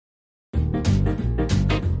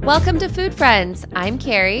Welcome to Food Friends. I'm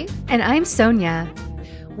Carrie. And I'm Sonia.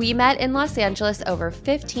 We met in Los Angeles over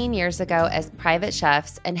 15 years ago as private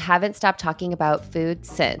chefs and haven't stopped talking about food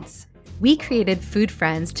since. We created Food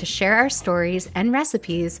Friends to share our stories and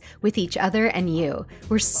recipes with each other and you.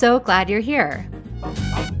 We're so glad you're here.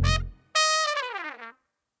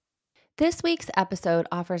 This week's episode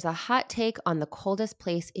offers a hot take on the coldest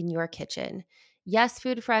place in your kitchen. Yes,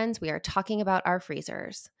 Food Friends, we are talking about our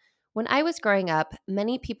freezers. When I was growing up,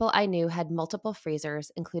 many people I knew had multiple freezers,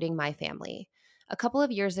 including my family. A couple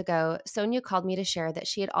of years ago, Sonia called me to share that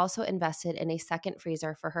she had also invested in a second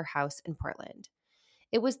freezer for her house in Portland.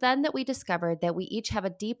 It was then that we discovered that we each have a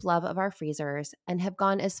deep love of our freezers and have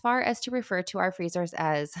gone as far as to refer to our freezers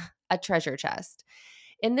as a treasure chest.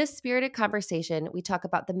 In this spirited conversation, we talk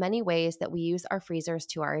about the many ways that we use our freezers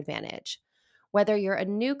to our advantage. Whether you're a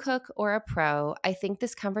new cook or a pro, I think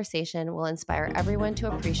this conversation will inspire everyone to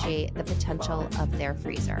appreciate the potential of their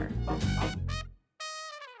freezer.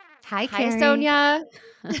 Hi, Carrie. Hi, Sonia.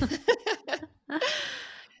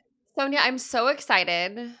 Sonia, I'm so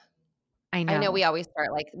excited. I know we always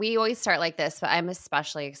start like this, but I'm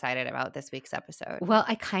especially excited about this week's episode. Well,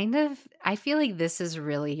 I feel like this is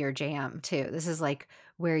really your jam too. This is like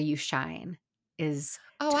where you shine is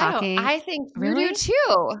talking. I think you Really? do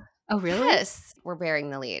too. Oh, really? Yes, we're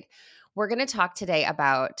bearing the lead. We're going to talk today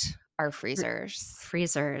about our freezers.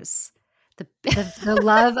 Freezers. The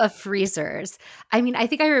love of freezers. I mean, I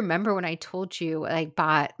think I remember when I told you I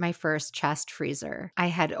bought my first chest freezer. I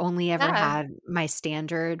had only ever had my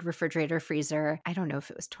standard refrigerator freezer. I don't know if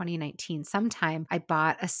it was 2019. Sometime I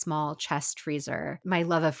bought a small chest freezer. My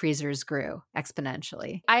love of freezers grew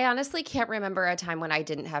exponentially. I honestly can't remember a time when I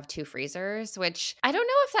didn't have two freezers, which I don't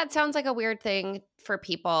know if that sounds like a weird thing for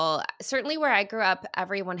people. Certainly where I grew up,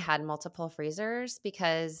 everyone had multiple freezers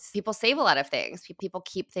because people save a lot of things. People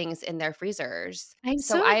keep things in their freezers. I'm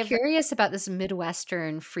so curious about this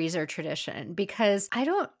Midwestern freezer tradition because I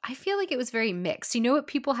feel like it was very mixed. You know what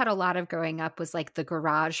people had a lot of growing up was like the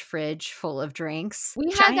garage fridge full of drinks.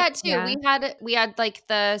 We had that too. Yeah. We had like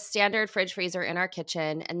the standard fridge freezer in our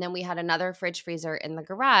kitchen, and then we had another fridge freezer in the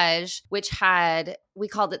garage, which we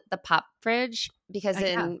called it the pop fridge because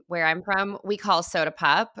where I'm from, we call soda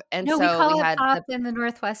pop. And we call it pop in the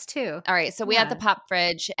Northwest too. All right. So we had the pop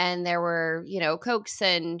fridge and there were, Cokes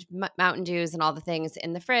and Mountain Dews and all the things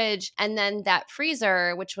in the fridge. And then that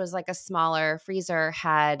freezer, which was like a smaller freezer,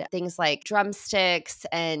 had things like drumsticks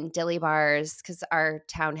and dilly bars because our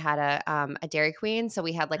town had a Dairy Queen. So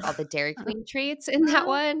we had like all the Dairy Queen treats in that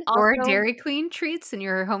one. Or Dairy Queen treats in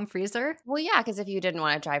your home freezer? Well, yeah, because if you didn't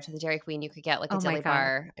want to drive to the Dairy Queen, you could get like a dilly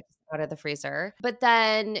bar out of the freezer. But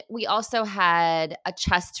then we also had a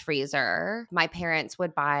chest freezer. My parents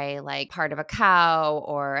would buy like part of a cow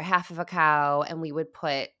or half of a cow, and we would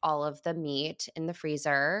put all of the meat in the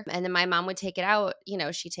freezer. And then my mom would take it out.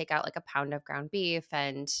 She'd take out like a pound of ground beef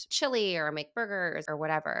and chili or make burgers or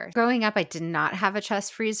whatever. Growing up, I did not have a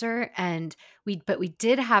chest freezer, but we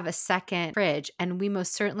did have a second fridge, and we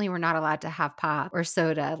most certainly were not allowed to have pop or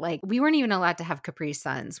soda. Like we weren't even allowed to have Capri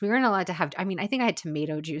Suns. We weren't allowed to have, I think I had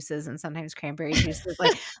tomato juices and sometimes cranberry juices.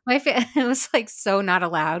 Like it was like so not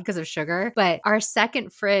allowed because of sugar. But our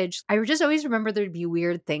second fridge, I just always remember there'd be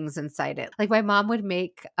weird things inside it. Like my mom would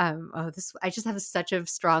make, I just have such a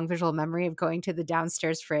strong visual memory of going to the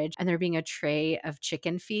downstairs fridge and there being a tray of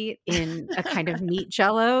chicken feet in a kind of meat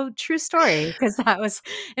jello. True story, because that was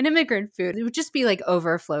an immigrant food. It would just be like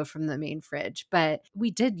overflow from the main fridge. But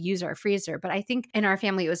we did use our freezer. But I think in our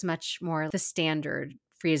family, it was much more the standard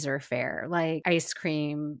freezer fare, like ice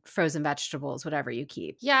cream, frozen vegetables, whatever you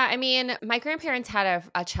keep. Yeah, my grandparents had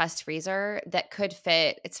a chest freezer that could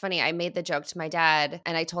fit. It's funny, I made the joke to my dad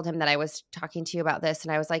and I told him that I was talking to you about this,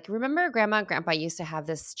 and I was like, remember Grandma and Grandpa used to have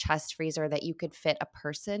this chest freezer that you could fit a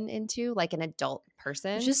person into, like an adult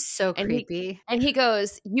person? It's just so creepy. And he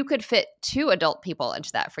goes, you could fit 2 adult people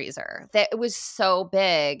into that freezer. That it was so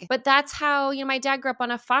big. But that's how, my dad grew up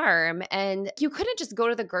on a farm, and you couldn't just go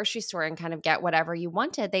to the grocery store and kind of get whatever you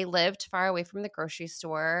wanted. They lived far away from the grocery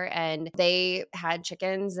store, and they had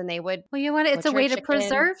chickens, and they would. Well, it's a way to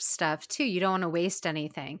preserve stuff too. You don't want to waste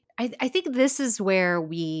anything. I think this is where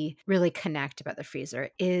we really connect about the freezer,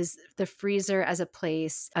 is the freezer as a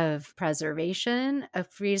place of preservation, a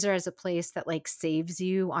freezer as a place that like saves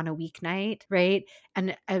you on a weeknight, right?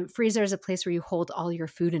 And a freezer is a place where you hold all your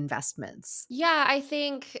food investments. Yeah, I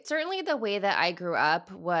think certainly the way that I grew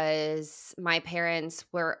up was my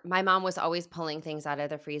mom was always pulling things out of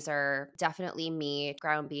the freezer, definitely meat,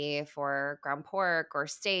 ground beef or ground pork or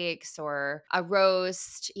steaks or a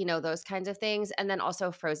roast, those kinds of things. And then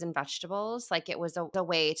also frozen vegetables. Like it was a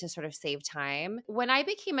way to sort of save time. When I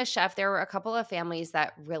became a chef, there were a couple of families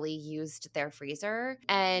that really used their freezer.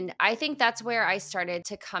 And I think that's where I started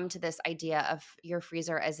to come to this idea of your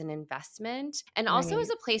freezer as an investment and also as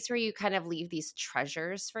Right. a place where you kind of leave these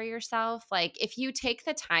treasures for yourself. Like if you take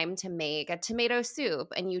the time to make a tomato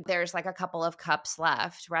soup and there's like a couple of cups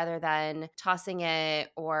left rather than tossing it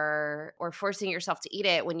or forcing yourself to eat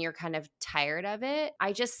it when you're kind of tired of it,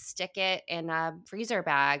 I just stick it in a freezer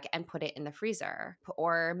bag and put it in the freezer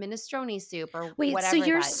or minestrone soup or Wait, so whatever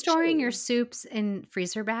you're that storing your chili. soups in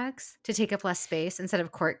freezer bags to take up less space instead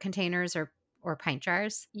of quart containers or pint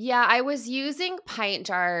jars? Yeah, I was using pint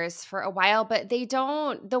jars for a while, but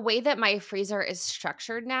the way that my freezer is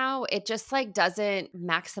structured now, it just like doesn't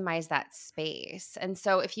maximize that space. And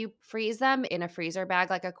so if you freeze them in a freezer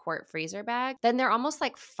bag, like a quart freezer bag, then they're almost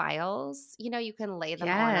like files. You can lay them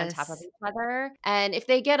on top of Yes. each other. And if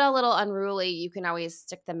they get a little unruly, you can always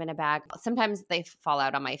stick them in a bag. Sometimes they fall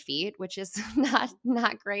out on my feet, which is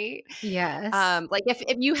not great. Yes. Like if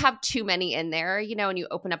you have too many in there, and you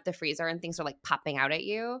open up the freezer and things are like popping out at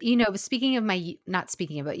you. Speaking of not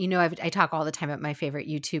speaking of, but I talk all the time about my favorite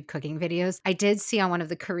YouTube cooking videos. I did see on one of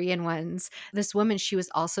the Korean ones, this woman, she was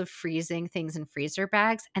also freezing things in freezer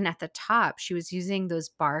bags. And at the top, she was using those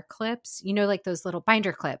bar clips, like those little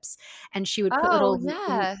binder clips. And she would put Oh, little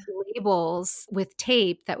yeah. labels with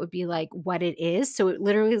tape that would be like what it is. So it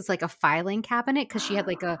literally is like a filing cabinet because she had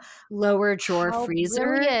like a lower drawer How freezer.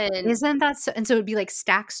 brilliant. Isn't that so? And so it would be like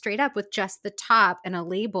stacked straight up with just the top and a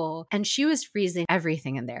label. And she was freezing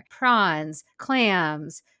everything in there: prawns,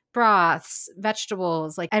 clams, broths,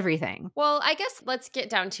 vegetables, like everything. Well, I guess let's get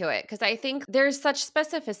down to it because I think there's such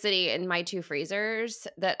specificity in my two freezers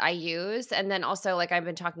that I use. And then also, like I've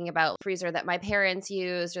been talking about, freezer that my parents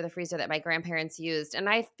used or the freezer that my grandparents used. And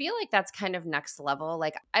I feel like that's kind of next level.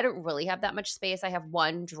 Like I don't really have that much space. I have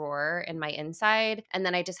one drawer in my inside, and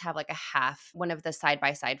then I just have like one of the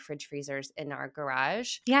side-by-side fridge freezers in our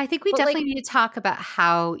garage. Yeah, I think we But like, definitely need to talk about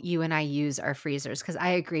how you and I use our freezers because I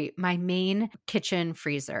agree. My main kitchen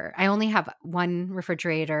freezer, I only have one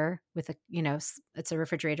refrigerator with it's a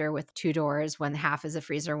refrigerator with two doors. One half is a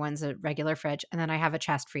freezer, one's a regular fridge. And then I have a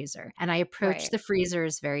chest freezer. And I approach right. the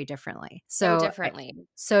freezers very differently. So So differently.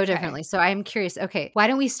 So Okay. differently. So I'm curious. Okay, why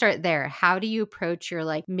don't we start there? How do you approach your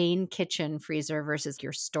like main kitchen freezer versus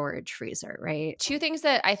your storage freezer, right? Two things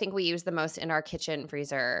that I think we use the most in our kitchen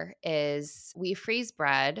freezer is we freeze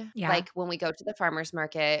bread. Yeah. Like when we go to the farmer's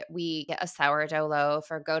market, we get a sourdough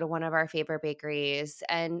loaf or go to one of our favorite bakeries.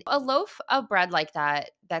 And a loaf of bread like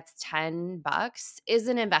that's $10 is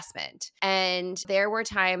an investment. And there were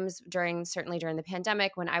times certainly during the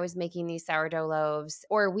pandemic when I was making these sourdough loaves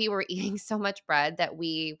or we were eating so much bread that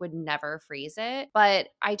we would never freeze it. But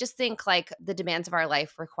I just think like the demands of our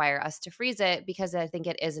life require us to freeze it because I think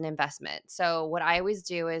it is an investment. So what I always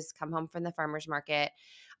do is come home from the farmer's market.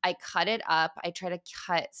 I cut it up. I try to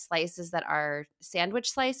cut slices that are sandwich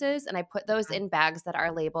slices, and I put those in bags that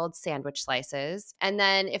are labeled sandwich slices. And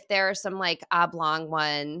then if there are some like oblong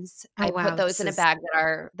ones, Oh I put wow. those in a bag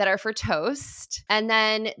that are for toast. And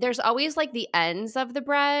then there's always like the ends of the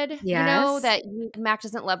bread, Yes. Mac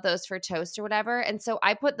doesn't love those for toast or whatever. And so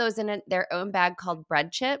I put those in their own bag called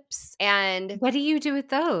bread chips. And What do you do with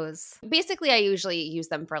those? basically, I usually use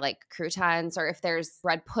them for like croutons or if there's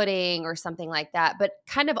bread pudding or something like that. But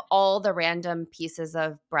kind of all the random pieces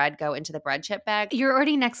of bread go into the bread chip bag. You're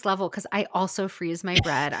already next level because I also freeze my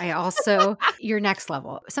bread. You're next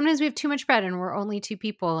level. Sometimes we have too much bread and we're only two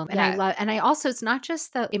people. And Yeah. I also, it's not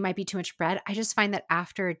just that it might be too much bread. I just find that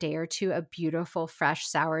after a day or two, a beautiful fresh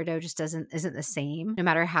sourdough just isn't the same, no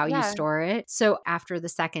matter how you Yeah. store it. So after the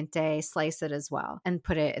second day, slice it as well and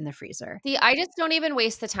put it in the freezer. See, I just don't even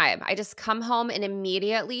waste the time. I just come home and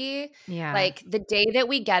immediately, Yeah. like the day that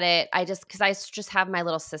we get it, because I just have my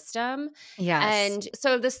little system. Yes. And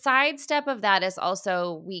so the side step of that is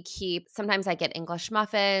also sometimes I get English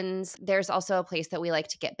muffins. There's also a place that we like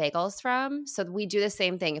to get bagels from. So we do the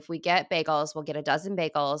same thing. If we get bagels, we'll get a dozen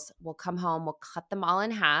bagels. We'll come home, we'll cut them all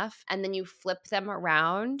in half, and then you flip them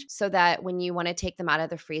around so that when you want to take them out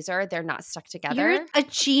of the freezer, they're not stuck together. You're a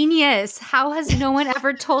genius. How has no one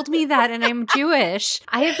ever told me that? And I'm Jewish.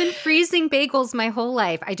 I have been freezing bagels my whole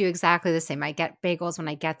life. I do exactly the same. I get bagels when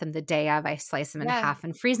I get them the day of. I slice them in half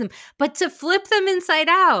and freeze them, but to flip them inside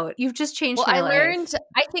out. You've just changed my life.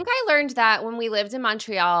 I think I learned that when we lived in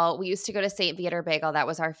Montreal, we used to go to St. Viateur Bagel. That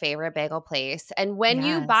was our favorite bagel place. And when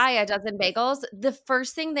you Yes. buy a dozen bagels, the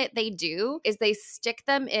first thing that they do is they stick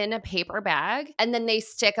them in a paper bag and then they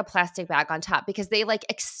stick a plastic bag on top because they like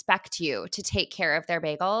expect you to take care of their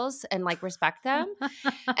bagels and like respect them.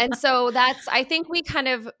 And so I think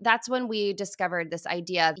that's when we discovered this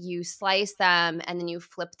idea. You slice them and then you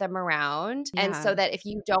flip them around. And so Yeah. that if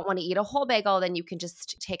you don't want to eat a whole bagel, then you can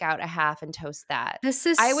just take out a half and toast that. This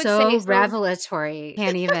is I would so say revelatory.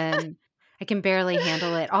 Can't even. I can barely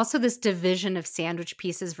handle it. Also, this division of sandwich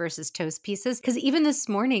pieces versus toast pieces. Because even this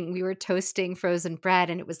morning, we were toasting frozen bread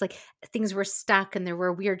and it was like things were stuck and there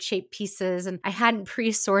were weird shaped pieces and I hadn't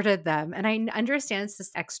pre sorted them. And I understand it's this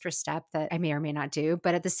extra step that I may or may not do.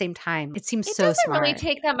 But at the same time, it seems It so doesn't smart. really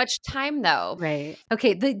take that much time though. Right.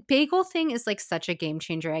 Okay. The bagel thing is like such a game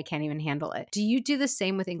changer. I can't even handle it. Do you do the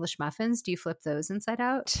same with English muffins? Do you flip those inside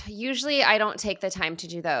out? Usually I don't take the time to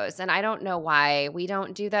do those. And I don't know why we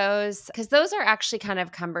don't do those because those are actually kind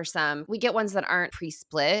of cumbersome. We get ones that aren't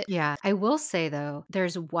pre-split. Yeah. I will say though,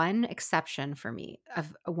 there's one exception for me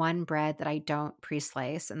of one bread that I don't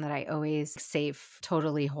pre-slice and that I always save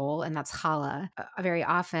totally whole, and that's challah. Very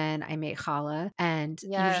often I make challah and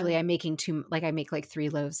usually I'm making I make like 3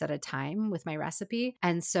 loaves at a time with my recipe.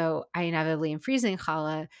 And so I inevitably am freezing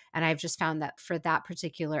challah, and I've just found that for that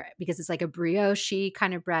particular, because it's like a brioche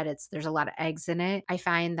kind of bread, there's a lot of eggs in it. I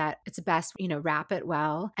find that it's best, wrap it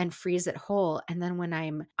well and freeze it whole. And then when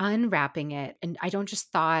I'm unwrapping it, and I don't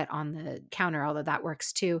just thaw it on the counter, although that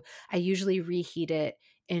works too, I usually reheat it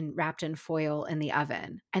wrapped in foil in the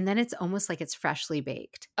oven. And then it's almost like it's freshly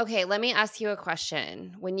baked. Okay, let me ask you a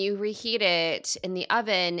question. When you reheat it in the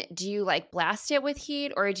oven, do you like blast it with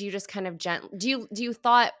heat or do you just kind of do you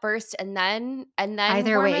thaw it first and then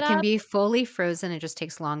Either warm way, it can up? be fully frozen. It just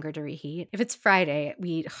takes longer to reheat. If it's Friday, we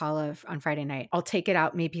eat challah on Friday night. I'll take it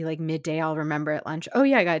out maybe like midday. I'll remember at lunch, oh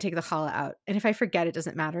yeah, I got to take the challah out. And if I forget, it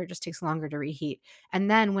doesn't matter. It just takes longer to reheat. And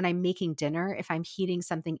then when I'm making dinner, if I'm heating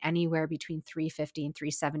something anywhere between 350 and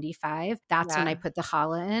 375, that's when I put the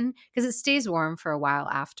challah in because it stays warm for a while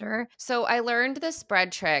after. So I learned this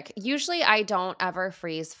bread trick. Usually I don't ever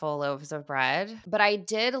freeze full loaves of bread, but I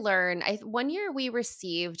did learn. One year we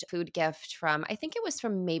received food gift from, I think it was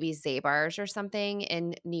from maybe Zabar's or something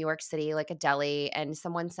in New York City, like a deli, and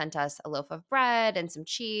someone sent us a loaf of bread and some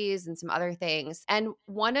cheese and some other things. And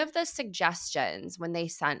one of the suggestions when they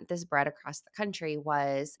sent this bread across the country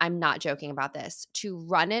was, I'm not joking about this, to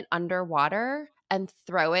run it underwater and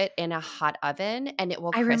throw it in a hot oven and it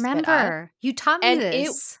will crisp it up. I remember. You taught me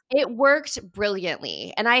this. It worked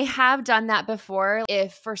brilliantly. And I have done that before.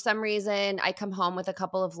 If for some reason I come home with a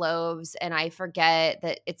couple of loaves and I forget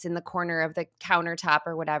that it's in the corner of the countertop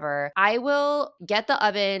or whatever, I will get the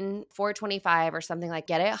oven 425 or something, like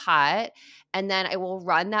get it hot. And then I will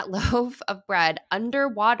run that loaf of bread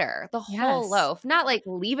underwater, the whole loaf, not like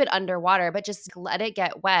leave it underwater, but just let it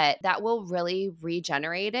get wet. That will really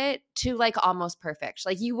regenerate it to like almost perfect.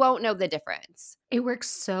 Like you won't know the difference. It works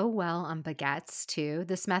so well on baguettes too,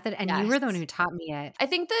 this method. And you were the one who taught me it. I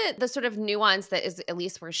think the sort of nuance that is at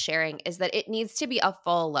least worth sharing is that it needs to be a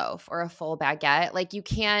full loaf or a full baguette. Like you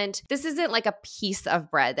can't, this isn't like a piece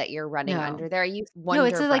of bread that you're running under there. You No,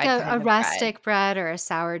 it's like a rustic bread or a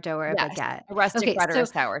sourdough or a baguette. A rustic bread or a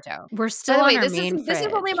sourdough. We're still on our this main is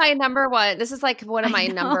only my number one. This is like one of my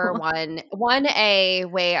number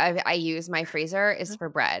 1A way I use my freezer is for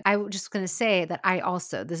bread. I was just going to say that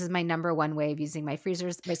this is my number 1 way of using my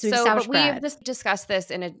freezers. But we've just discussed this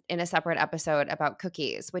in a separate episode about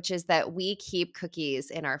cookies, which is that we keep cookies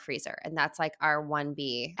in our freezer, and that's like our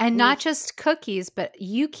 1B. And not just cookies, but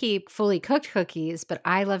you keep fully cooked cookies, but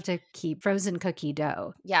I love to keep frozen cookie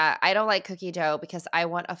dough. Yeah, I don't like cookie dough because I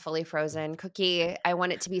want a fully frozen cookie. I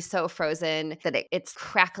want it to be so frozen that it's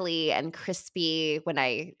crackly and crispy when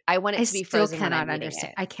I want it to be frozen.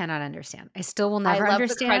 I cannot understand. I still will never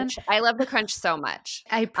understand. I love the crunch so much.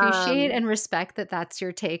 I appreciate and respect that that's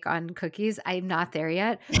your take on cookies. I'm not there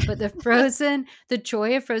yet, but the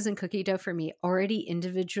joy of frozen cookie dough for me, already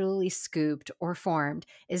individually scooped or formed,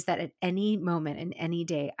 is that at any moment in any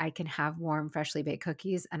day, I can have warm, freshly baked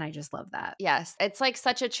cookies. And I just love that. Yes. It's like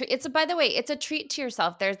such a treat. By the way, it's a treat to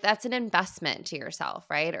yourself. That's an investment to yourself,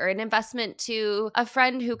 right? Or an investment to a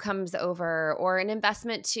friend who comes over, or an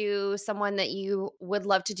investment to someone that you would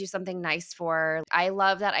love to do something nice for. I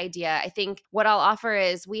love that idea. I think think what I'll offer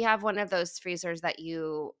is we have one of those freezers that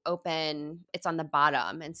you open, it's on the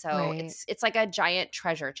bottom. And so Right. it's like a giant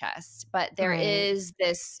treasure chest, but there Right. is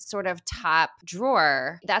this sort of top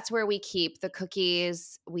drawer. That's where we keep the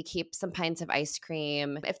cookies. We keep some pints of ice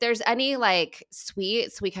cream. If there's any like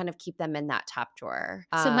sweets, we kind of keep them in that top drawer.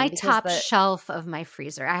 So my Because top shelf of my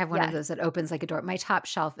freezer, I have one of yes, those that opens like a door. My top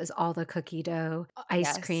shelf is all the cookie dough,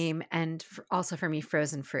 ice yes. cream, and also for me,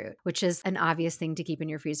 frozen fruit, which is an obvious thing to keep in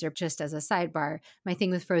your freezer. Just as a sidebar, my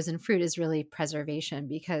thing with frozen fruit is really preservation,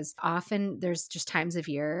 because often there's just times of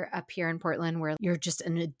year up here in Portland where you're just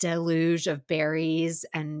in a deluge of berries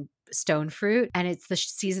and stone fruit, and it's the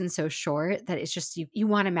season so short that it's just you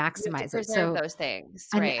want to You have to maximize it. preserve So those things,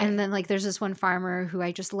 and right? then like there's this one farmer who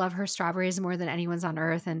I just love her strawberries more than anyone's on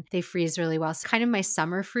earth, and they freeze really well. So kind of my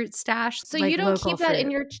summer fruit stash, So like you don't local keep that in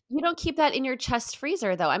fruit. your you don't keep that in your chest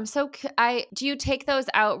freezer though. I do you take those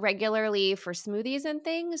out regularly for smoothies and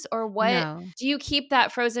things, or what No, do you keep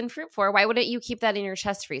that frozen fruit for? Why wouldn't you keep that in your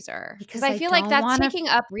chest freezer? Because because I feel like that's taking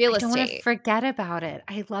up real I don't want to estate. forget about it.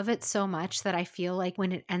 I love it so much that I feel like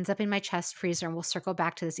when it ends up in my chest freezer, and we'll circle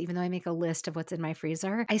back to this, even though I make a list of what's in my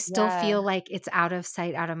freezer, I still Yeah. feel like it's out of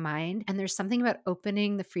sight, out of mind. And there's something about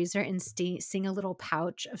opening the freezer and seeing a little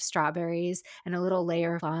pouch of strawberries and a little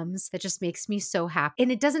layer of plums that just makes me so happy.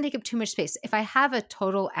 And it doesn't take up too much space. If I have a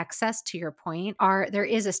total excess, to your point, there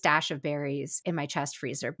is a stash of berries in my chest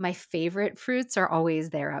freezer. My favorite fruits are always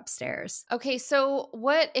there upstairs. Okay, so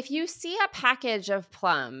what if you see a package of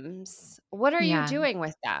plums, what are you Yeah. doing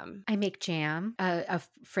with them? I make jam,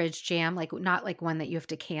 fridge jam, like not like one that you have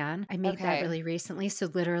to can. I made that Okay. really recently. So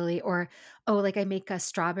literally, or like I make a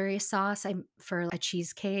strawberry sauce. For a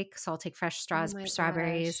cheesecake. So I'll take fresh Oh my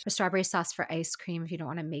strawberries, gosh. a strawberry sauce for ice cream. If you don't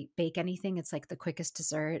want to bake anything, it's like the quickest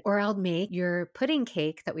dessert. Or I'll make your pudding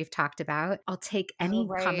cake that we've talked about. I'll take Oh, any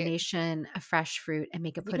right. combination of fresh fruit and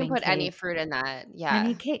make a You can pudding put any cake. fruit in that.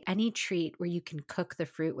 Any Yeah. cake, any treat where you can cook the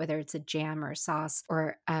fruit, whether it's a jam or a sauce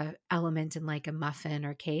or a element in like a muffin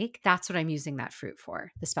or cake, that's what I'm using that fruit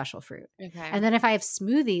for, the special fruit. Okay. And then if I have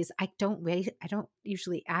smoothies, I don't wait. I don't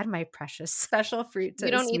usually add my precious special fruit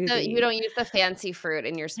to a You smoothie. don't use the fancy fruit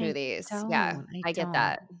in your I smoothies. Yeah, don't. I I get don't.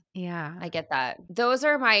 that. Yeah. I get that. Those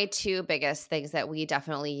are my 2 biggest things that we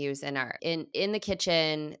definitely use in our in the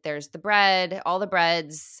kitchen. There's the bread, all the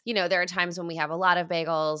breads. You know, there are times when we have a lot of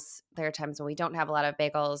bagels. There are times when we don't have a lot of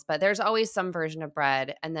bagels, but there's always some version of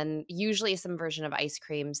bread and then usually some version of ice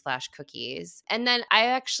cream slash cookies. And then I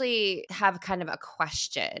actually have kind of a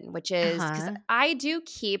question, which is because Uh-huh. I do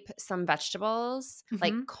keep some vegetables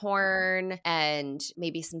like Hmm. corn and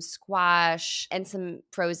maybe some squash and some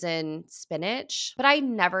frozen spinach, but I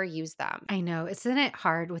never use them. I know. Isn't it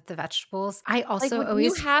hard with the vegetables? I Like, also would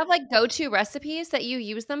you always have like go-to recipes that you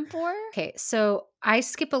use them for? Okay, so I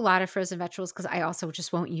skip a lot of frozen vegetables because I also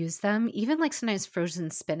just won't use them. Even like sometimes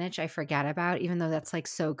frozen spinach, I forget about, even though that's like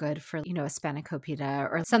so good for, a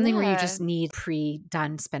spanakopita or something where you Yeah. just need pre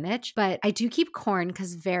done spinach. But I do keep corn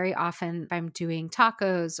because very often if I'm doing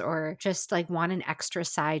tacos or just like want an extra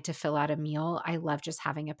side to fill out a meal, I love just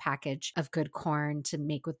having a package of good corn to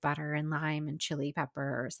make with butter and lime and chili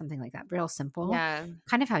pepper or something like that. Real simple, Yeah.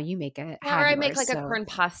 kind of how you make it, Yeah, or have I make yours. like a So corn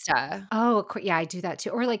pasta. oh, yeah, I do that too.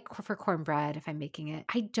 Or like for cornbread if I'm making it.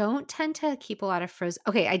 I don't tend to keep a lot of frozen.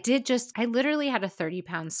 Okay, I literally had a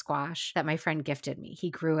 30-pound squash that my friend gifted me. He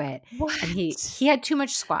grew it and What? he had too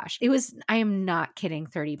much squash. I am not kidding,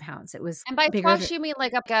 30 pounds. It was And by bigger than squash, you mean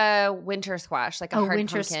like a winter squash, like a a hard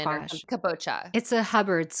winter pumpkin or some squash. kabocha? It's a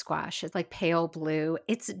Hubbard squash. It's like pale blue.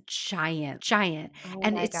 It's giant, giant. Oh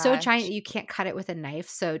And my it's so giant gosh. that you can't cut it with a knife.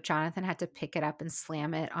 So Jonathan had to pick it up and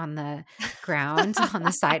slam it on the ground on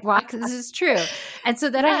the sidewalk. This is true. And so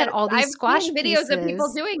then I had Yes, all these I've squash seen videos of people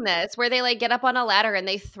pieces. doing this where they like get up on a ladder and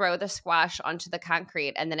they throw the squash onto the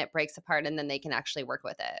concrete and then it breaks apart and then they can actually work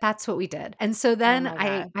with it. That's what we did. And so Oh then my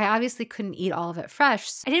I god. I obviously couldn't eat all of it fresh.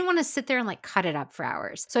 I didn't want to sit there and like cut it up for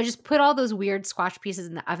hours. So I just put all those weird squash pieces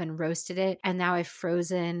in the oven, roasted it, and now I've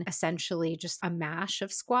frozen essentially just a mash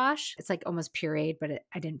of squash. It's like almost pureed, but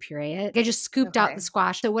I didn't puree it. I just scooped out the Okay.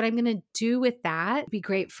 squash. So what I'm going to do with that would be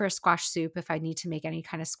great for a squash soup if I need to make any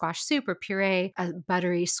kind of squash soup or puree, a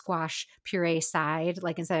buttery squash puree side.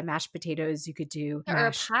 Like instead of mashed potatoes, you could do Or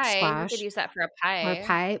a mashed pie. You could squash use that for a or pie.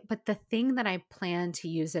 pie. But the thing that I plan to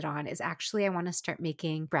use it on is actually I want to start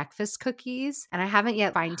making breakfast cookies. And I haven't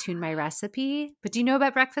yet fine tuned my recipe. But do you know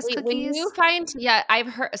about breakfast Wait, when you cookies? find yeah, I've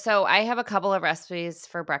heard so I have a couple of recipes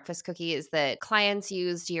for breakfast cookies that clients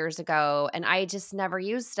used years ago, and I just never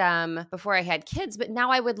used them before I had kids, but now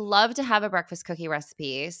I would love to have a breakfast cookie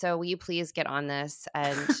recipe. So will you please get on this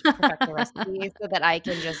and perfect the recipe so that I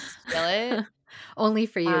can just steal it? Only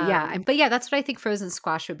for you. Yeah. Um, But yeah, that's what I think frozen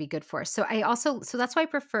squash would be good for. So that's why I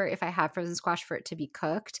prefer if I have frozen squash for it to be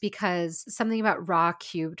cooked, because something about raw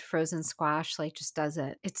cubed frozen squash like just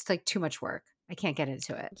doesn't, it's like too much work. I can't get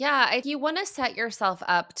into it. Yeah, if you want to set yourself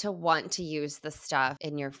up to want to use the stuff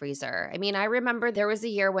in your freezer. I mean, I remember there was a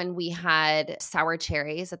year when we had sour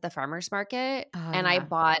cherries at the farmer's market, Oh and I yeah.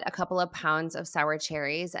 bought a couple of pounds of sour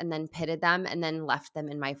cherries and then pitted them and then left them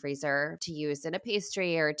in my freezer to use in a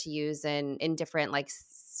pastry or to use in different like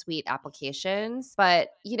sweet applications. But,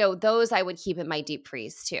 those I would keep in my deep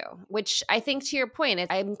freeze too, which I think to your point,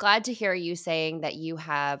 I'm glad to hear you saying that you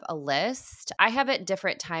have a list. I have at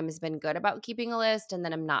different times been good about keeping a list, and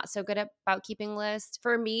then I'm not so good about keeping a list.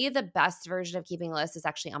 For me, the best version of keeping a list is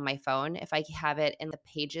actually on my phone if I have it in the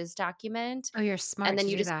Pages document. Oh, you're And smart then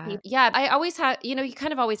to you do just keep, that. yeah, I always have, you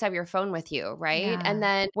kind of always have your phone with you, right? And Yeah.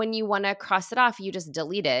 then when you want to cross it off, you just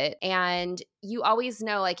delete it. And you always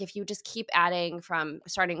know, like, if you just keep adding from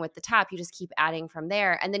starting with the top, you just keep adding from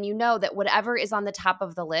there. And then you know that whatever is on the top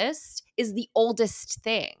of the list is the oldest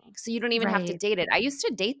thing. So you don't even have to Right. date it. I used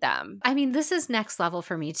to date them. I mean, this is next level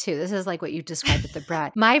for me too. This is like what you described with the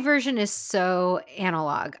bread. My version is so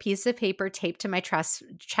analog. Piece of paper taped to my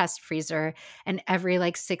chest freezer, and every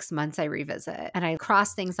like 6 months I revisit and I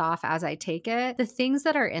cross things off as I take it. The things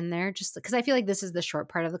that are in there, just because I feel like this is the short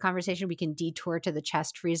part of the conversation, we can detour to the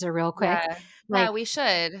chest freezer real quick. Yeah. Yeah, Like we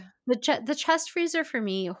should. the chest freezer for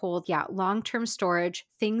me hold, yeah, long-term storage,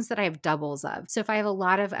 things that I have doubles of. So if I have a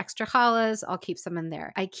lot of extra challahs, I'll keep some in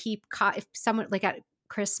there. I keep, if someone like at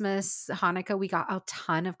Christmas, Hanukkah, we got a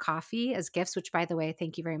ton of coffee as gifts, which by the way,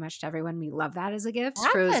 thank you very much to everyone. We love that as a gift.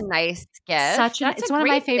 That's a nice gift. Such an, That's it's a one of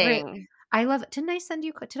my great favorite. thing. I love it. Did I send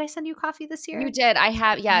you coffee this You year? did. I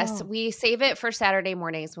have, yes. Oh, We save it for Saturday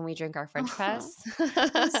mornings when we drink our French oh, press.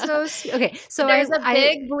 that's so sweet. Okay. So There's a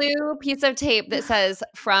big blue piece of tape that says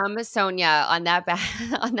 "From Sonia" on that bag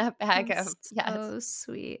on that bag of That's yes, so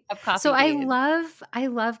sweet. of So coffee beans. I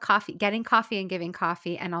love coffee, getting coffee and giving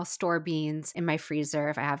coffee, and I'll store beans in my freezer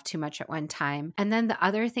if I have too much at one time. And then the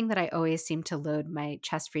other thing that I always seem to load my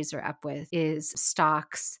chest freezer up with is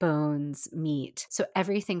stocks, bones, meat. So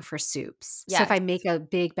everything for soups. So if Yes. I make a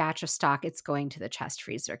big batch of stock, it's going to the chest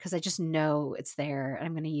freezer because I just know it's there and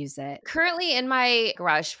I'm going to use it. Currently in my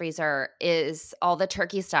garage freezer is all the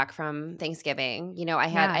turkey stock from Thanksgiving. I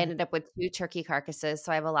Yeah. ended up with 2 turkey carcasses,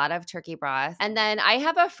 so I have a lot of turkey broth. And then I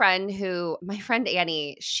have a friend my friend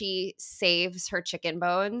Annie, she saves her chicken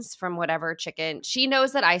bones from whatever chicken. She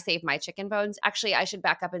knows that I save my chicken bones. Actually, I should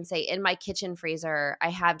back up and say in my kitchen freezer, I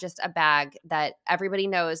have just a bag that everybody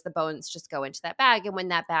knows the bones just go into that bag. And when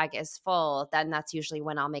that bag is full, then that's usually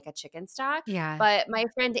when I'll make a chicken stock. Yeah. But my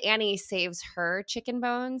friend Annie saves her chicken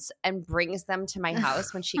bones and brings them to my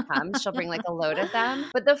house when she comes. She'll bring like a load of them.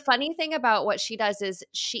 But the funny thing about what she does is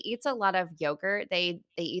she eats a lot of yogurt. They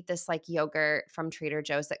eat this like yogurt from Trader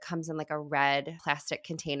Joe's that comes in like a red plastic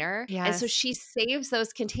container. And so Yes. she saves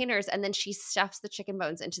those containers and then she stuffs the chicken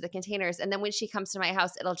bones into the containers. And then when she comes to my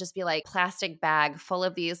house, it'll just be like plastic bag full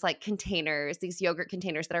of these like containers, these yogurt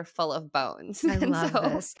containers that are full of bones. I love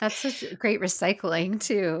this. That's such great recycling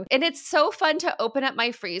too. And it's so fun to open up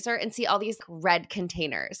my freezer and see all these red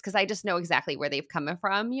containers because I just know exactly where they've come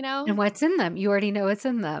from, And what's in them? You already know what's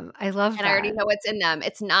in them. I love and I already that. know what's in them.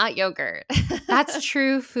 It's not yogurt. That's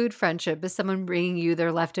true food friendship, is someone bringing you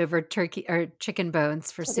their leftover turkey or chicken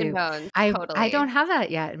bones for Chicken soup. bones, I don't totally. have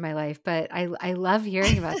that yet in my life, but I love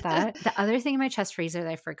hearing about that. The other thing in my chest freezer that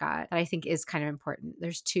I forgot that I think is kind of important.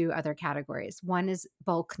 There's 2 other categories. One is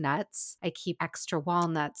bulk nuts. I keep extra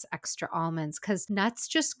walnuts, extra almonds, because nuts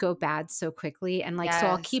just go bad so quickly. And like, so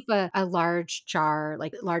I'll Yes. keep a large jar,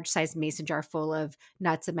 like large size mason jar full of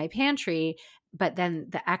nuts in my pantry. But then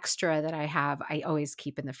the extra that I have, I always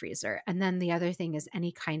keep in the freezer. And then the other thing is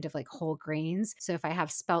any kind of like whole grains. So if I have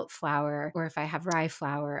spelt flour or if I have rye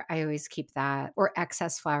flour, I always keep that, or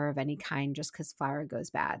excess flour of any kind, just because flour goes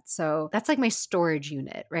bad. So that's like my storage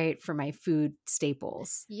unit, right? For my food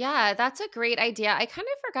staples. Yeah, that's a great idea. I kind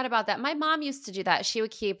of forgot about that. My mom used to do that. She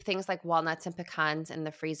would keep things like walnuts and pecans in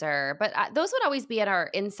the freezer, but those would always be in our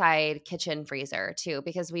inside kitchen freezer too,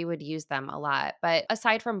 because we would use them a lot. But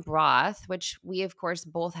aside from broth, which we, of course,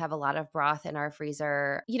 both have a lot of broth in our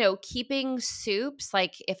freezer, keeping soups,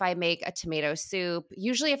 like if I make a tomato soup,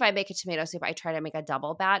 usually if I make a tomato soup, I try to make a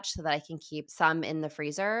double batch so that I can keep some in the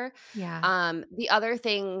freezer. Yeah. The other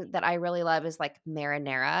thing that I really love is like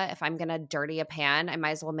marinara. If I'm going to dirty a pan, I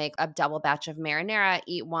might as well make a double batch of marinara,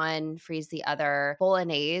 eat one, freeze the other.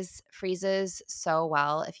 Bolognese freezes so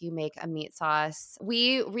well if you make a meat sauce.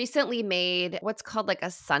 We recently made what's called like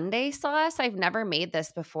a Sunday sauce. I've never made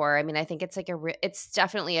this before. I mean, I think it's like it's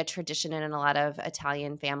definitely a tradition in a lot of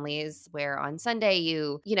Italian families where on Sunday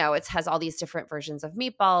it has all these different versions of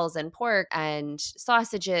meatballs and pork and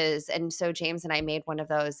sausages. And so James and I made one of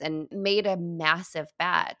those and made a massive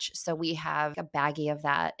batch. So we have a baggie of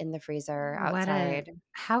that in the freezer outside.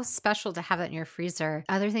 How special to have that in your freezer.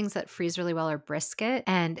 Other things that freeze really well are brisket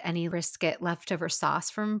and any brisket leftover sauce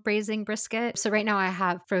from braising brisket. So right now I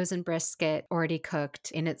have frozen brisket already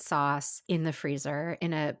cooked in its sauce in the freezer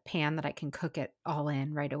in a pan that I can cook it all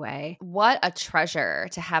in right away. What a treasure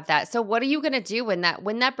to have that. So what are you going to do when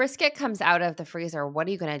that brisket comes out of the freezer? What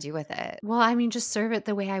are you going to do with it? Well, I mean, just serve it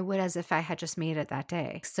the way I would as if I had just made it that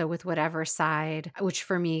day. So with whatever side, which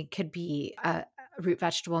for me could be a root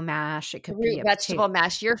vegetable mash. It could be Root a vegetable potato.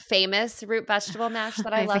 mash, your famous root vegetable mash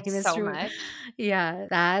that I My love famous so root. much. Yeah,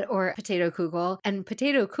 that or potato kugel. And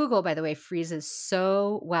potato kugel, by the way, freezes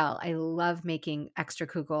so well. I love making extra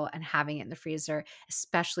kugel and having it in the freezer,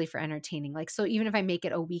 especially for entertaining. Like, so even if I make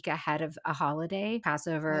it a week ahead of a holiday,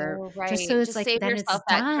 Passover, Oh, just right. so it's Just like, save then it's yourself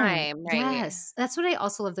that done. time, right? Yes. That's what I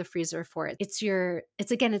also love the freezer for. It's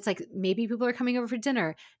like maybe people are coming over for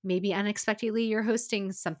dinner. Maybe unexpectedly you're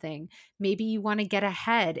hosting something. Maybe you want to get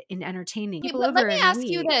ahead in entertaining Wait, people but let over me in a ask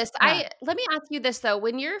you week. this. Yeah. Let me ask you this though.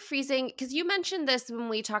 When you're freezing, because you mentioned this when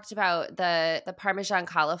we talked about the Parmesan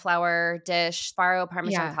cauliflower dish, Faro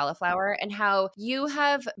Parmesan Yeah. cauliflower, and how you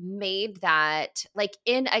have made that like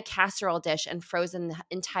in a casserole dish and frozen the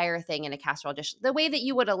entire thing in a casserole dish, the way that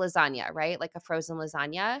you would a lasagna, right? Like a frozen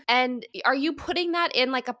lasagna. And are you putting that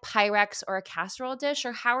in like a Pyrex or a casserole dish,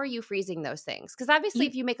 or how are you freezing those things? Because obviously,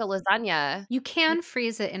 if you make a lasagna, You can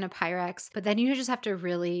freeze it in a Pyrex, but then you just have to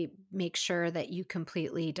really make sure that you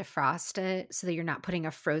completely defrost it so that you're not putting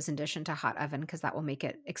a frozen dish into a hot oven because that will make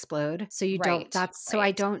it explode. So you don't right, that's so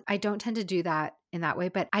right. I don't tend to do that in that way,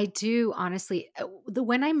 but I do honestly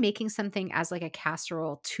when I'm making something as like a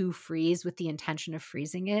casserole to freeze with the intention of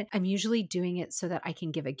freezing it, I'm usually doing it so that I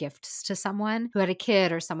can give a gift to someone who had a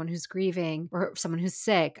kid or someone who's grieving or someone who's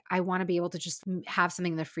sick. I want to be able to just have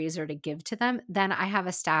something in the freezer to give to them. Then I have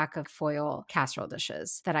a stack of foil casserole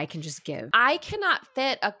dishes that I can just give. I cannot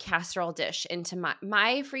fit a casserole dish into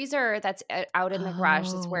my freezer that's out in the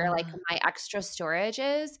garage. That's where like Oh. my extra storage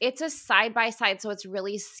is. It's a side by side, so it's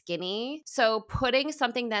really skinny. So putting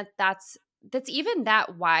something that's even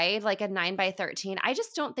that wide, like a 9 by 13, I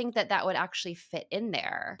just don't think that would actually fit in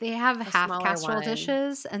there. They have A half smaller casserole one.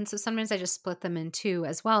 dishes, and so sometimes I just split them in two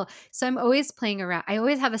as well. So I'm always playing around. I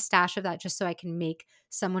always have a stash of that just so I can make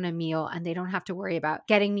someone a meal and they don't have to worry about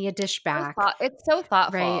getting me a dish back, It's so right?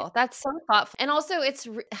 thoughtful. That's so thoughtful. And also it's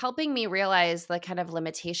helping me realize the kind of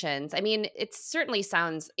limitations. I mean, it certainly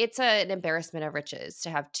sounds it's an embarrassment of riches to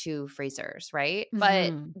have two freezers, right?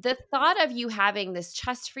 But Mhm. the thought of you having this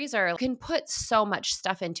chest freezer can put so much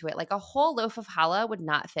stuff into it. Like a whole loaf of challah would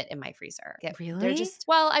not fit in my freezer. They're Really? just,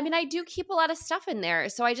 well, I mean, I do keep a lot of stuff in there.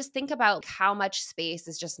 So I just think about how much space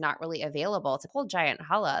is just not really available. It's a whole giant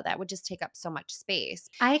challah that would just take up so much space.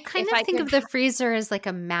 I kind If of I think could of the freezer as like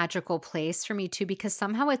a magical place for me too, because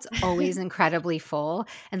somehow it's always incredibly full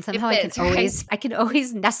and it somehow fits, right? I can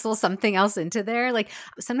always nestle something else into there. Like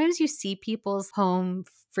sometimes you see people's home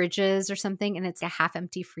fridges or something and it's a half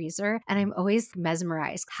empty freezer and I'm always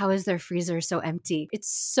mesmerized. How is their freezer so empty? It's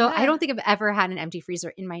so I Yeah. don't think I've ever had an empty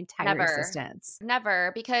freezer in my entire Never. existence.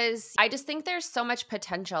 Never, because I just think there's so much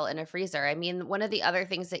potential in a freezer. I mean, one of the other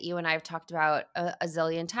things that you and I have talked about a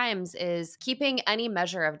zillion times is keeping any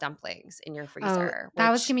measure of dumplings in your Oh, freezer,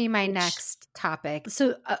 that was which going to be my which next topic.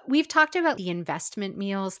 So, we've talked about the investment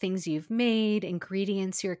meals, things you've made,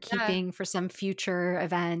 ingredients you're yeah, keeping for some future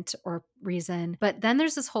event or reason. But then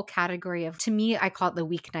there's this whole category of, to me, I call it the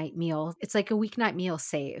weeknight meal. It's like a weeknight meal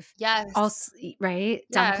save. yes. Also, right?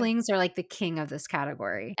 Yeah. Dumplings are like the king of this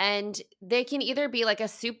category. And they can either be like a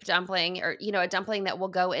soup dumpling or, a dumpling that will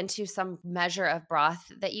go into some measure of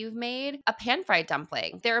broth that you've made, a pan fried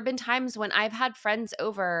dumpling. There have been times when I've had friends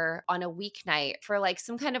over on a weeknight for like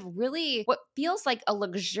some kind of really what feels like a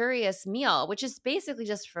luxurious meal, which is basically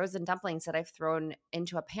just frozen dumplings that I've thrown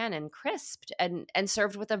into a pan and crisped and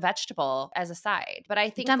served with a vegetable as a side. But I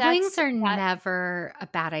think Dumplings are that never a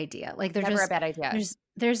bad idea. Like they're never a just bad idea.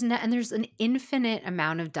 there's an infinite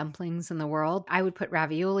amount of dumplings in the world. I would put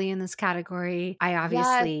ravioli in this category. I Yes.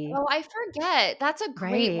 obviously Oh, I forget. That's a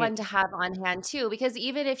great right. one to have on hand too, because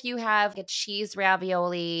even if you have a cheese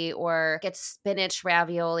ravioli or get spinach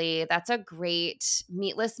ravioli, that's a great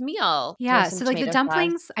meatless meal. Throw Yeah, some so like the tomato sauce.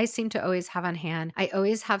 dumplings I seem to always have on hand. I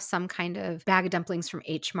always have some kind of bag of dumplings from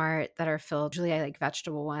H Mart that are filled. Usually I like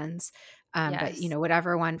vegetable ones. But Yes.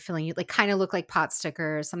 whatever one filling you like kind of look like pot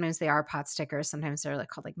stickers. Sometimes they are pot stickers. Sometimes they're like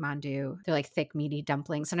called like mandu. They're like thick, meaty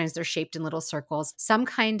dumplings. Sometimes they're shaped in little circles. Some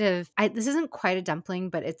kind of this isn't quite a dumpling,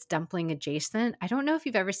 but it's dumpling adjacent. I don't know if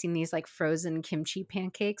you've ever seen these like frozen kimchi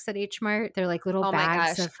pancakes at H Mart. They're like little Oh my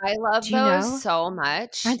bags gosh, of. I love Do you those know? so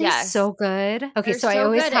much. Aren't they Yes. so good? Okay, They're so I so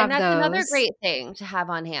always good, and have that's another those. great thing to have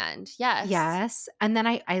on hand. Yes. Yes. And then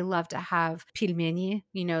I love to have pilmeni,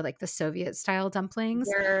 like the Soviet style dumplings.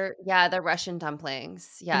 The Russian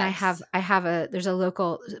dumplings. And Yes. there's a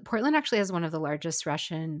local Portland actually has one of the largest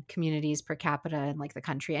Russian communities per capita in like the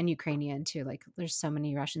country, and Ukrainian too. Like there's so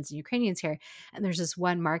many Russians and Ukrainians here. And there's this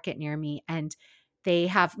one market near me, and they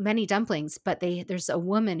have many dumplings, but there's a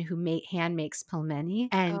woman who hand makes pelmeni,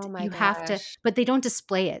 and Oh my you have to, gosh. but they don't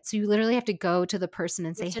display it. So you literally have to go to the person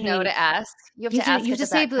and You say, have to know "Hey, to ask. You have you have to to ask you have at to the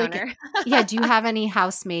say back like, counter. yeah, do you have any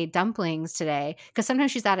house-made dumplings today? Because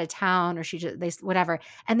sometimes she's out of town or whatever.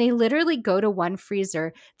 And they literally go to one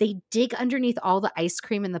freezer, they dig underneath all the ice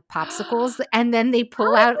cream and the popsicles, and then they How pull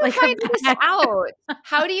are out you like a finding this bag. out?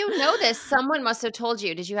 How do you know this? Someone must have told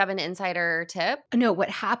you. Did you have an insider tip? No,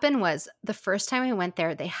 what happened was the first time I went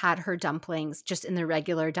there, they had her dumplings just in the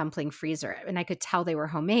regular dumpling freezer. And I could tell they were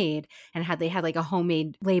homemade and they had like a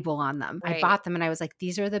homemade label on them. I Right. bought them and I was like,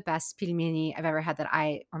 these are the best pilmeni I've ever had that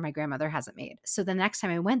I or my grandmother hasn't made. So the next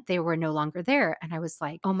time I went, they were no longer there. And I was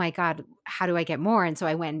like, oh my God, how do I get more? And so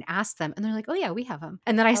I went and asked them, and they're like, oh yeah, we have them.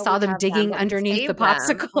 And then I Oh, saw we them have them, digging but we underneath the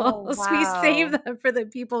save them. Oh, popsicles. We save wow. them for the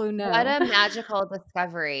people who What know. a magical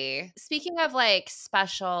discovery. Speaking of like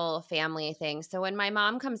special family things, so when my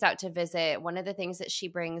mom comes out to visit, one of the things that she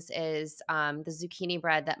brings is the zucchini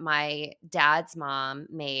bread that my dad's mom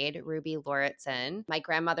made, Ruby Lauritsen. My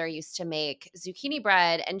grandmother used to make zucchini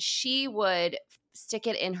bread, and she would stick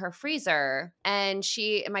it in her freezer. And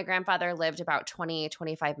my grandfather lived about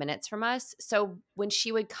 25 minutes from us. So when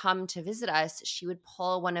she would come to visit us, she would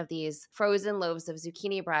pull one of these frozen loaves of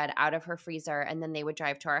zucchini bread out of her freezer, and then they would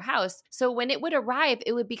drive to our house. So when it would arrive,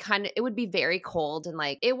 it would be very cold, and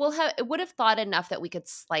like it would have thawed enough that we could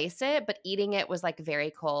slice it, but eating it was like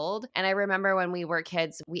very cold. And I remember when we were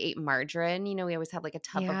kids, we ate margarine. We always had like a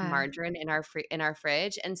tub of Yeah. margarine in our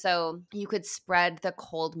fridge. And so you could spread the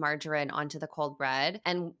cold margarine onto the cold bread.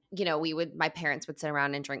 And, my parents would sit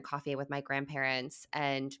around and drink coffee with my grandparents,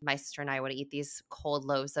 and my sister and I would eat these cold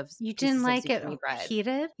loaves of You didn't pieces of like it zucchini bread.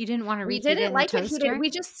 heated? You didn't want to We reheat it didn't in the like it heated.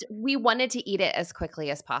 toaster? We wanted to eat it as quickly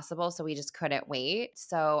as possible, so we just couldn't wait.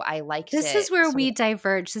 So I liked This it is where sort we of.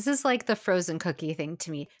 diverge. This is like the frozen cookie thing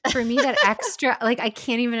to me. For me, that extra, like, I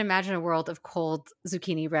can't even imagine a world of cold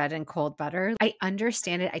zucchini bread and cold butter. I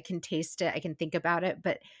understand it. I can taste it. I can think about it.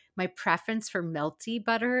 But my preference for melty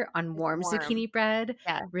butter on It's warm warm. zucchini bread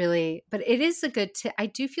Yeah. really, but it is a good tip. I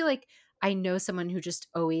do feel like I know someone who just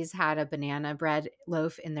always had a banana bread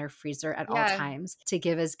loaf in their freezer at all Yeah. times to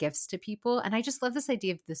give as gifts to people. And I just love this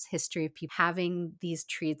idea of this history of people having these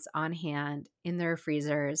treats on hand in their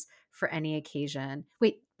freezers for any occasion.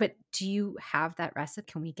 Wait, but do you have that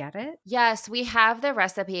recipe? Can we get it? Yes, we have the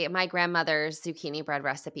recipe, my grandmother's zucchini bread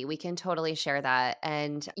recipe. We can totally share that.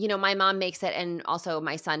 And, my mom makes it, and also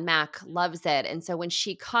my son Mac loves it. And so when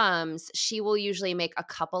she comes, she will usually make a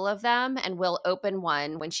couple of them, and we'll open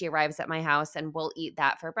one when she arrives at my house, and we'll eat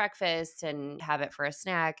that for breakfast and have it for a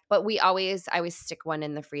snack. But I always stick one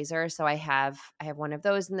in the freezer. So I have one of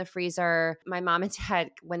those in the freezer. My mom and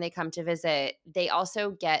dad, when they come to visit, they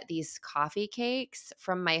also get these coffee cakes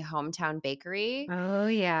from my hometown bakery, Oh,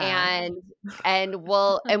 yeah. and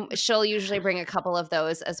she'll usually bring a couple of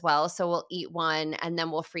those as well. So we'll eat one, and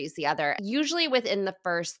then we'll freeze the other. Usually within the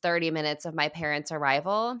first 30 minutes of my parents'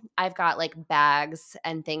 arrival, I've got like bags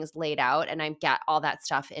and things laid out, and I get all that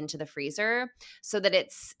stuff into the freezer so that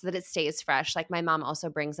it stays fresh. Like my mom also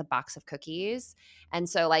brings a box of cookies. And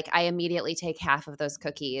so like I immediately take half of those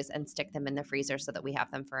cookies and stick them in the freezer so that we have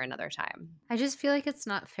them for another time. I just feel like it's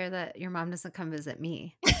not fair that your mom doesn't come visit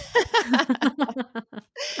me.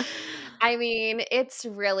 I mean, it's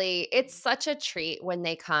such a treat when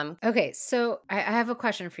they come. Okay, so I have a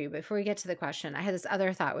question for you. Before we get to the question, I had this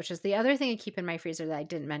other thought, which is the other thing I keep in my freezer that I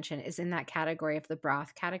didn't mention is in that category of the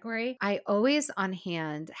broth category. I always on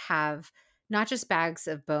hand have not just bags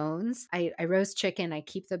of bones. I roast chicken, I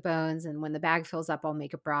keep the bones, and when the bag fills up, I'll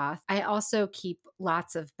make a broth. I also keep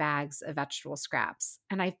lots of bags of vegetable scraps.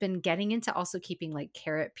 And I've been getting into also keeping like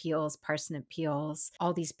carrot peels, parsnip peels,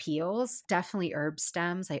 all these peels, definitely herb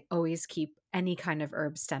stems. I always keep any kind of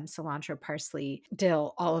herb stem, cilantro, parsley,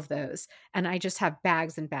 dill, all of those. And I just have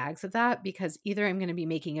bags and bags of that because either I'm going to be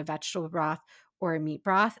making a vegetable broth or a meat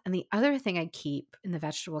broth. And the other thing I keep in the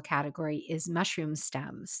vegetable category is mushroom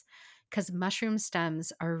stems because mushroom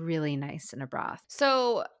stems are really nice in a broth.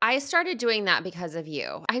 So I started doing that because of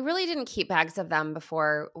you. I really didn't keep bags of them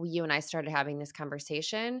before you and I started having this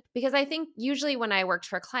conversation because I think usually when I worked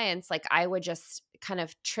for clients, like I would just kind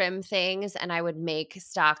of trim things and I would make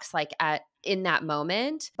stocks like at in that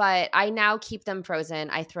moment. But I now keep them frozen.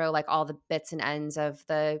 I throw like all the bits and ends of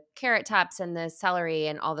the carrot tops and the celery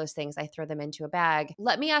and all those things. I throw them into a bag.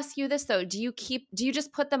 Let me ask you this though. Do you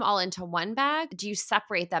just put them all into one bag? Do you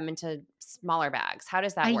separate them into smaller bags? How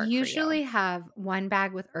does I that work for you? usually have one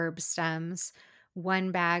bag with herb stems,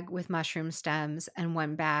 one bag with mushroom stems, and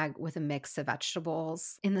one bag with a mix of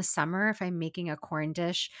vegetables. In the summer, if I'm making a corn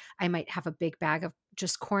dish, I might have a big bag of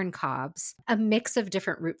just corn cobs, a mix of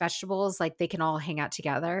different root vegetables, like they can all hang out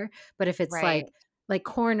together. But if it's Right, like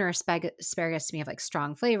corn or asparagus to me have like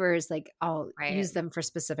strong flavors, like I'll right. use them for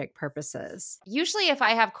specific purposes. Usually if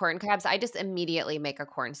I have corn cobs, I just immediately make a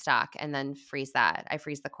corn stock and then freeze that. I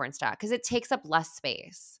freeze the corn stock because it takes up less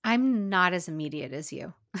space. I'm not as immediate as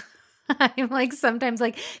you. I'm like sometimes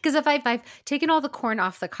like because if I've taken all the corn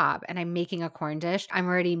off the cob and I'm making a corn dish, I'm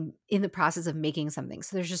already in the process of making something.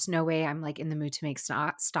 So there's just no way I'm like in the mood to make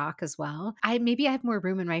stock as well. I have more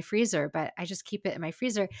room in my freezer, but I just keep it in my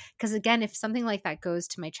freezer because again, if something like that goes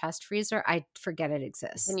to my chest freezer, I forget it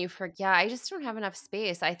exists. And you forget, yeah, I just don't have enough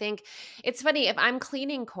space. I think it's funny if I'm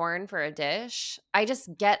cleaning corn for a dish, I just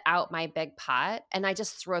get out my big pot and I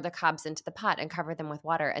just throw the cobs into the pot and cover them with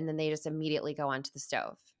water. And then they just immediately go onto the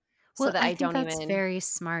stove so Well, that I I think don't that's even, very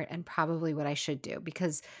smart and probably what I should do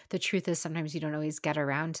because the truth is sometimes you don't always get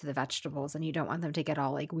around to the vegetables and you don't want them to get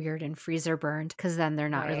all like weird and freezer burned because then they're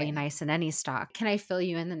not really right. nice in any stock. Can I fill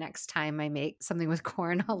you in the next time I make something with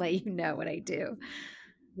corn? I'll let you know what I do.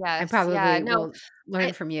 I Yes. Yeah. probably No, will learn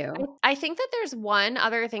I, from I you. I think that there's one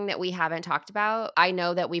other thing that we haven't talked about. I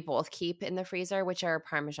know that we both keep in the freezer, which are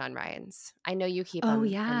Parmesan rinds. I know you keep Oh,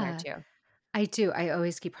 them in there yeah. too. I do. I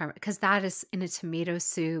always keep parm because that is in a tomato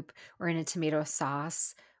soup or in a tomato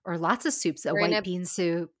sauce or lots of soups, a Or in white bean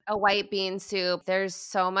soup. a white bean soup. There's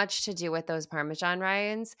so much to do with those Parmesan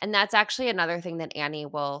rinds, and that's actually another thing that Annie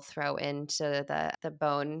will throw into the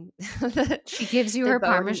bone She gives you the her bone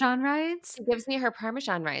parmesan rides? she gives me her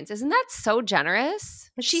Parmesan rinds. Isn't that so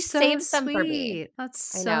generous? It's She so saves them for me. sweet. That's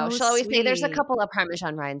I know. so She'll always say, "There's a sweet. couple of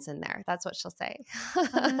Parmesan rinds in there." That's what she'll say.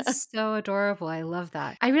 That is so adorable. I love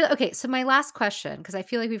that. I really okay, so my last question, because I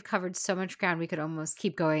feel like we've covered so much ground, we could almost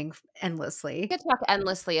keep going endlessly. I could talk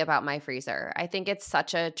endlessly about my freezer. I think it's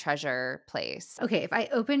such a treasure place. Okay, if I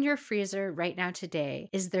opened your freezer right now today,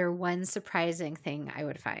 is there one surprising thing I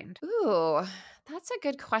would find? Ooh, that's a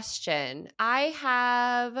good question. I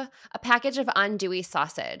have a package of andouille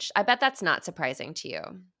sausage. I bet that's not surprising to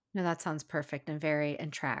you. No, that sounds perfect and very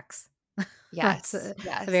and tracks. That's Yes, a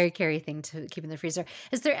yes. very Carrie thing to keep in the freezer.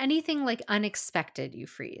 Is there anything like unexpected you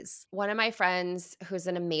freeze? One of my friends who's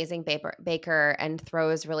an amazing baker and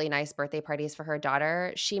throws really nice birthday parties for her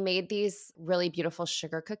daughter, she made these really beautiful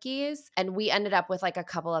sugar cookies and we ended up with like a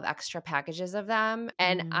couple of extra packages of them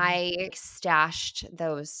and Mm. I stashed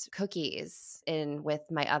those cookies in with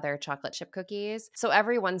my other chocolate chip cookies. So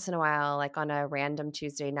every once in a while like on a random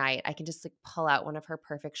Tuesday night, I can just like pull out one of her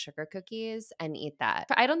perfect sugar cookies and eat that.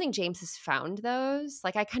 I don't think James has found those.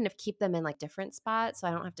 Like I kind of keep them in like different spots so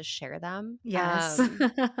I don't have to share them. Yes.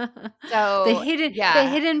 So The yeah.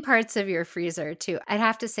 hidden parts of your freezer too. I'd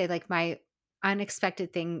have to say like my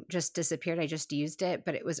unexpected thing just disappeared. I just used it,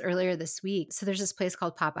 but it was earlier this week. So there's this place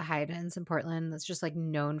called Papa Haydn's in Portland that's just like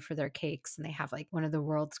known for their cakes and they have like one of the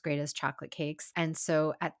world's greatest chocolate cakes. And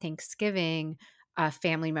so at Thanksgiving, a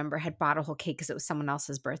family member had bought a whole cake because it was someone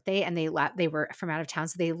else's birthday and they were from out of town.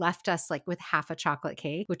 So they left us like with half a chocolate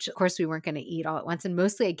cake, which of course we weren't going to eat all at once. And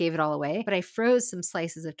mostly I gave it all away, but I froze some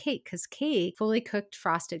slices of cake because cake, fully cooked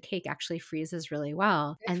frosted cake actually freezes really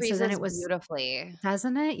well. It And so then freezes it was beautifully.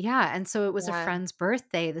 doesn't it? Yeah. And so it was a Yeah. friend's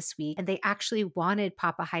birthday this week, and they actually wanted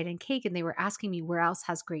Papa Haydn cake. And they were asking me where else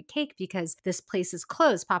has great cake because this place is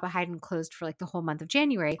closed. Papa Haydn closed for like the whole month of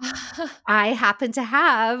January. I happen to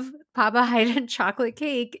have Papa Haydn chocolate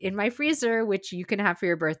cake in my freezer, which you can have for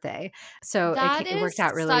your birthday. So That it is worked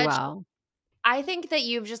out really such well. I think that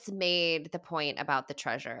you've just made the point about the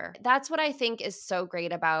treasure. That's what I think is so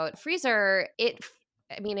great about freezer.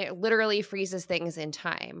 I mean, it literally freezes things in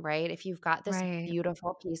time, right? If you've got this Right.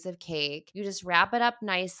 beautiful piece of cake, you just wrap it up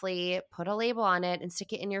nicely, put a label on it, and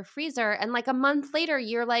stick it in your freezer. And like a month later,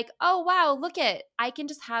 you're like, oh wow, look it. I can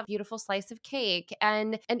just have a beautiful slice of cake.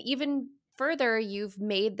 And even further, you've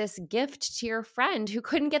made this gift to your friend who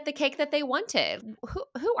couldn't get the cake that they wanted.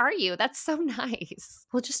 Who are you? That's so nice.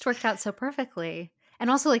 Well, it just worked out so perfectly. And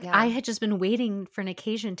also, like, Yeah. I had just been waiting for an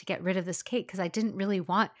occasion to get rid of this cake because I didn't really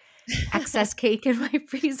want excess cake in my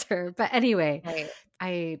freezer. But anyway, Right.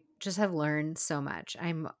 I just have learned so much.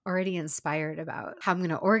 I'm already inspired about how I'm going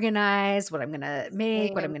to organize, what I'm going to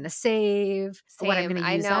make, what I'm Same. going to save, what I'm Same. going to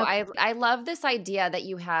I use know. up. I love this idea that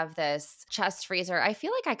you have this chest freezer. I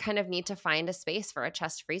feel like I kind of need to find a space for a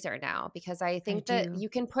chest freezer now because I think that do. you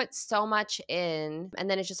can put so much in and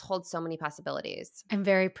then it just holds so many possibilities. I'm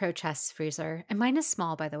very pro chest freezer. And mine is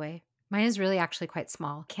small, by the way. Mine is really actually quite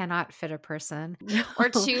small. Cannot fit a person. Or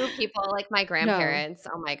No. two people like my No. grandparents.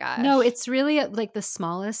 Oh my No, gosh. it's really like the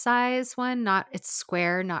smallest size one, not it's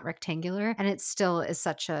square, not rectangular, and it still is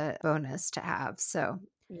such a bonus to have. So,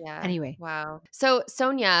 Yeah. anyway, Wow. So,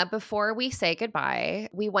 Sonia, before we say goodbye,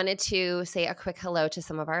 we wanted to say a quick hello to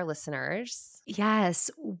some of our listeners.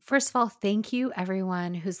 yes. First of all, thank you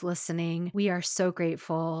everyone who's listening. We are so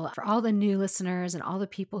grateful for all the new listeners and all the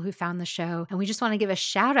people who found the show. And we just want to give a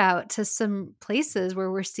shout out to some places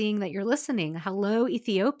where we're seeing that you're listening. Hello,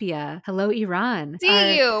 Ethiopia. Hello, Iran. We see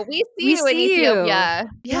We you in see you. Ethiopia.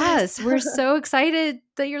 Yes, we're so excited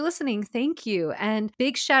that you're listening. Thank you. And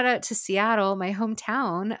big shout out to Seattle, my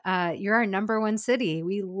hometown. You're our number one city.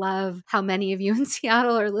 We love how many of you in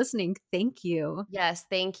Seattle are listening. Thank you. Yes,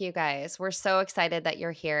 thank you guys. We're so excited that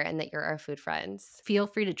you're here and that you're our food friends. Feel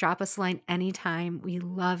free to drop us a line anytime. We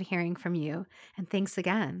love hearing from you. And thanks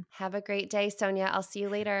again. Have a great day, Sonia. I'll see you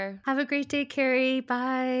later. Have a great day, Carrie.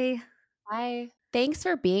 Bye. Bye. Thanks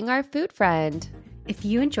for being our food friend. If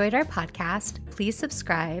you enjoyed our podcast, please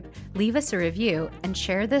subscribe, leave us a review, and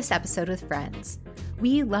share this episode with friends.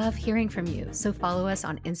 We love hearing from you, so follow us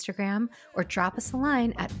on Instagram or drop us a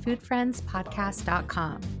line at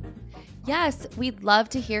foodfriendspodcast.com. Yes, we'd love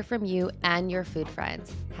to hear from you and your food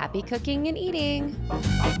friends. Happy cooking and eating.